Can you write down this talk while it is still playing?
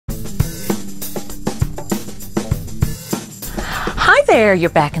Hi there, you're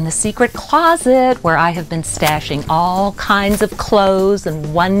back in the secret closet where I have been stashing all kinds of clothes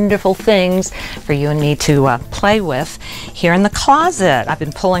and wonderful things for you and me to play with here in the closet. I've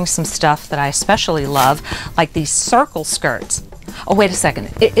been pulling some stuff that I especially love, like these circle skirts. Oh, wait a second,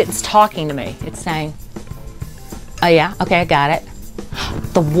 it's talking to me. It's saying, oh yeah, okay, I got it.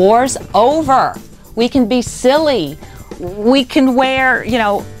 The war's over. We can be silly. We can wear, you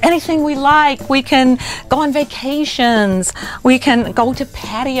know, anything we like. We can go on vacations. We can go to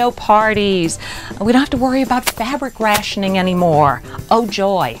patio parties. We don't have to worry about fabric rationing anymore. Oh,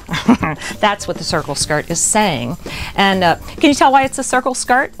 joy. That's what the circle skirt is saying. And can you tell why it's a circle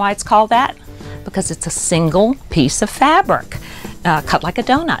skirt? Why it's called that? Because it's a single piece of fabric, cut like a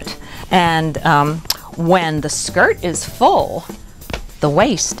donut. And when the skirt is full, the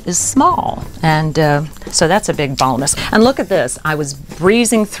waist is small, and so that's a big bonus. And look at this, I was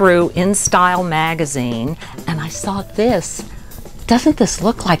breezing through In Style magazine and I saw this. Doesn't this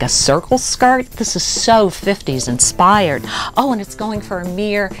look like a circle skirt? This is so 50s inspired. Oh, and it's going for a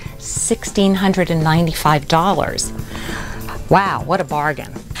mere $1,695. Wow, what a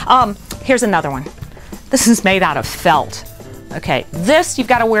bargain. Here's another one. This is made out of felt. Okay, this you've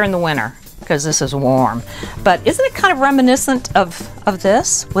got to wear in the winter, because this is warm. But isn't it kind of reminiscent of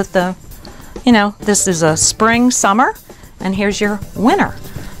this with the, you know, this is a spring, summer, and here's your winter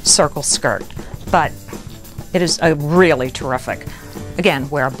circle skirt. But it is really terrific. Again,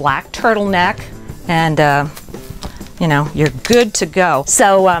 wear a black turtleneck and, you know, you're good to go.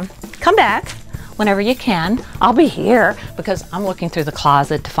 So come back whenever you can. I'll be here because I'm looking through the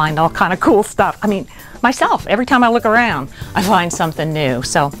closet to find all kind of cool stuff. I mean, myself, every time I look around, I find something new.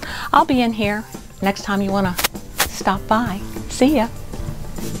 So I'll be in here next time you want to stop by. See ya.